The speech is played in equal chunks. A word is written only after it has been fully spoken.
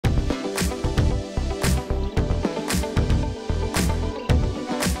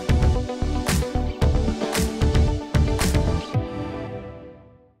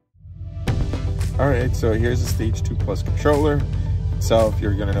right, so here's the Stage 2 Plus controller itself.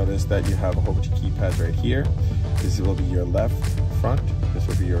 You're gonna notice that you have a whole bunch of keypads right here. This will be your left front, this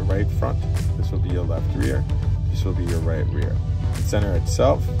will be your right front, this will be your left rear, this will be your right rear. The center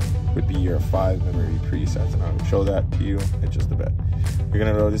itself would be your 5 memory presets, and I'll show that to you in just a bit. You're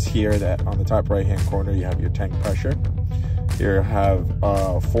gonna notice here that on the top right hand corner you have your tank pressure. You have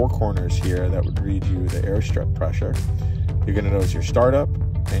 4 corners here that would read you the air strip pressure. You're gonna notice your startup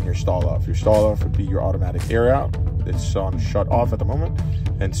and your stall off. Your stall off would be your automatic air out. It's on shut off at the moment,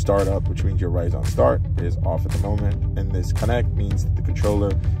 and start up, which means your rise on start, is off at the moment. And this connect means that the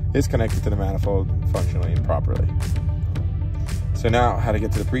controller is connected to the manifold functionally and properly. So now, how to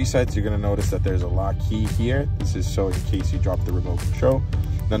get to the presets, you're gonna notice that there's a lock key here. This is so in case you drop the remote control,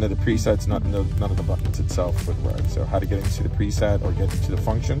 none of the presets, none of the buttons itself would work. So how to get into the preset or get into the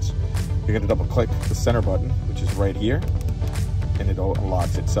functions, you're gonna double click the center button, which is right here, and it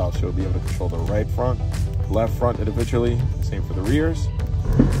unlocks itself. So you'll be able to control the right front, left front individually, same for the rears.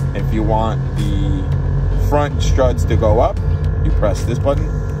 If you want the front struts to go up, you press this button,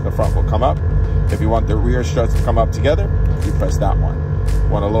 the front will come up. If you want the rear struts to come up together, you press that one.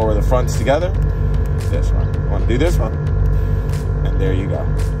 Want to lower the fronts together? This one. Want to do this one? And there you go.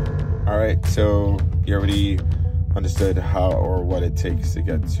 All right, so you already understood how or what it takes to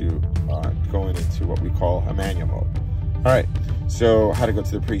get to going into what we call a manual mode. All right, so how to go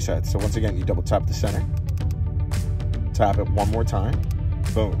to the presets. So once again, you double tap the center, tap it one more time,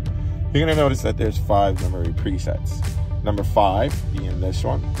 boom. You're gonna notice that there's 5 memory presets. Number 5 being this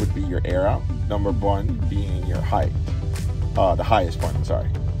one would be your air out. Number 1 being your height, the highest point, I'm sorry.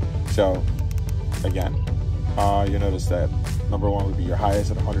 So again, you notice that number 1 would be your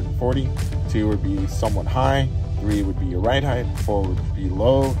highest at 140, 2 would be somewhat high, 3 would be your right height, 4 would be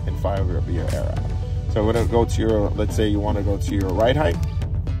low, and 5 would be your air out. So we're gonna go to your, let's say you wanna go to your right height,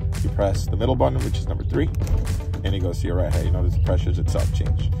 you press the middle button, which is number 3, and it goes to your right height. You notice the pressures itself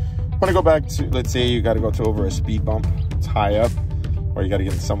change. Want to go back to, let's say you got to go to over a speed bump, it's high up, or you got to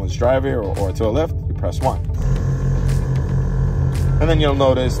get in someone's driveway or to a lift, you press 1. And then you'll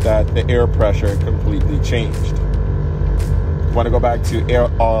notice that the air pressure completely changed. Want to go back to air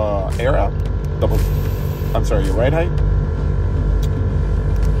out, your right height.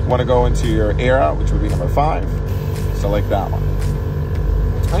 Want to go into your air out, which would be number 5, select that one.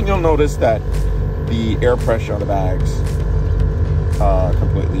 And you'll notice that the air pressure on the bags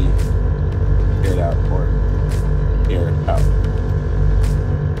completely aired out or aired out.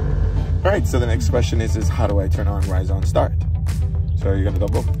 All right, so the next question is how do I turn on rise on start? So you're gonna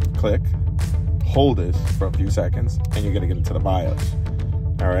double click, hold this for a few seconds, and you're gonna get into the BIOS.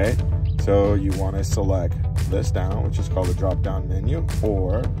 All right, so you wanna select this down, which is called the drop down menu,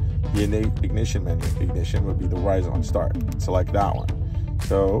 or the ignition menu. Ignition would be the rise on start. Select that one.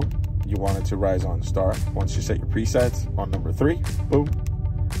 So you want it to rise on start. Once you set your presets on number 3, boom,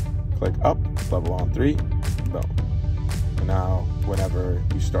 click up, level on 3, boom. And now whenever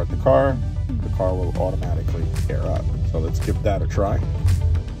you start the car will automatically air up. So let's give that a try.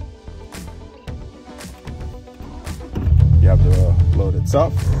 You have to load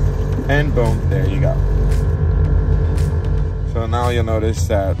itself, and boom, there you go. So now you'll notice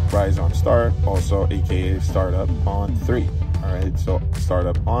that rise on start, also aka startup on 3. All right, so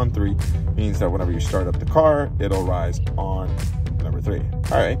startup on 3 means that whenever you start up the car, it'll rise on number 3.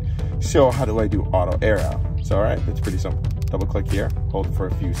 All right, so how do I do auto air out? So all right, that's pretty simple. Double click here, hold it for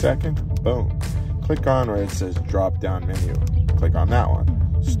a few seconds, boom. Click on where it says drop down menu. Click on that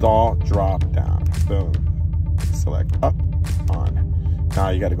one. Stall, drop down, boom. Select up, on. Now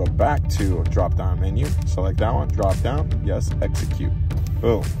you got to go back to drop down menu. Select that one, drop down, yes, execute,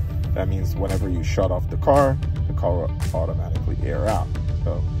 boom. That means whenever you shut off the car will automatically air out.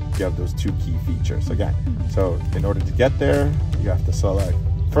 So you have those 2 key features again. So in order to get there, you have to select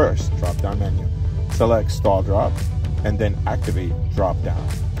first drop down menu, select stall drop, and then activate drop down.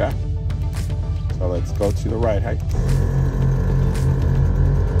 Okay, so let's go to the right height,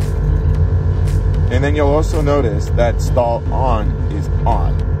 and then you'll also notice that stall on is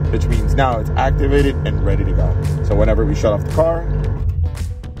on, which means now it's activated and ready to go. So whenever we shut off the car,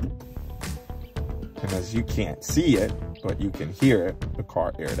 and as you can't see it, but you can hear it, the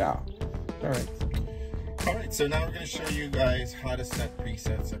car aired out. All right, so now we're gonna show you guys how to set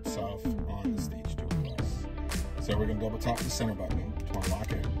presets itself on the Stage 2 Plus. So we're gonna double tap the center button to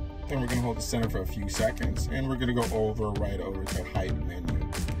unlock it. Then we're gonna hold the center for a few seconds, and we're gonna go right over to height menu.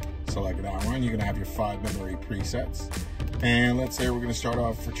 Select that one, you're gonna have your 5 memory presets. And let's say we're gonna start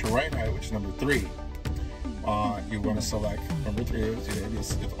off with your right height, which is number 3. You want to select number 3,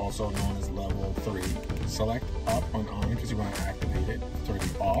 it's also known as level 3. Select up and on because you want to activate it. It's already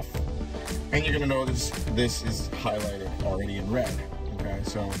off. And you're gonna notice this is highlighted already in red, okay?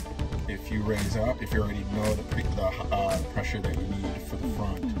 So if you raise up, if you already know the pressure that you need for the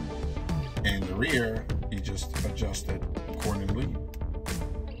front and the rear, you just adjust it accordingly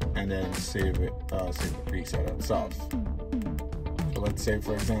and then save the preset itself. So let's say,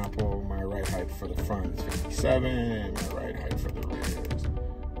 for example, my right height for the front is 57 and my right height for the rear is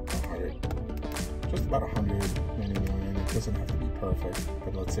 100, just about 199. It doesn't have to be perfect,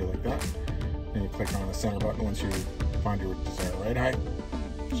 but let's say like that. And you click on the center button once you find your desired right height.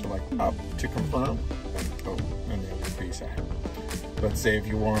 Select up to confirm, and boom, and there's your preset. Let's say if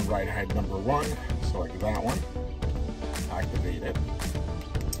you want right height number 1, select that one, activate it.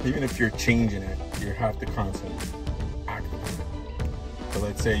 Even if you're changing it, you have to constantly activate it. So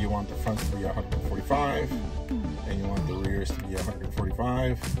let's say you want the fronts to be 145, and you want the rears to be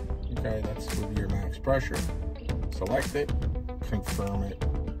 145. Okay, that's with your max pressure. Select it, confirm it,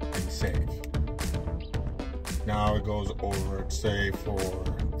 and save. Now it goes over, say, for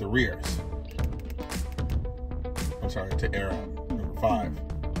the rears. I'm sorry, to air out, number 5.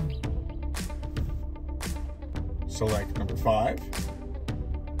 Select number 5,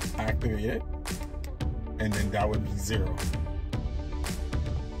 activate it, and then that would be 0.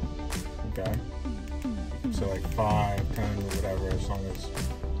 Okay? So like 5, 10, or whatever, as long as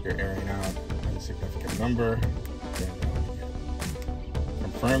you're airing out at a significant number, then that would be it.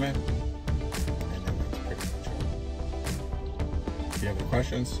 Confirm it. If you have any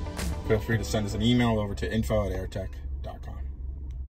questions, feel free to send us an email over to info@AIRTEKK.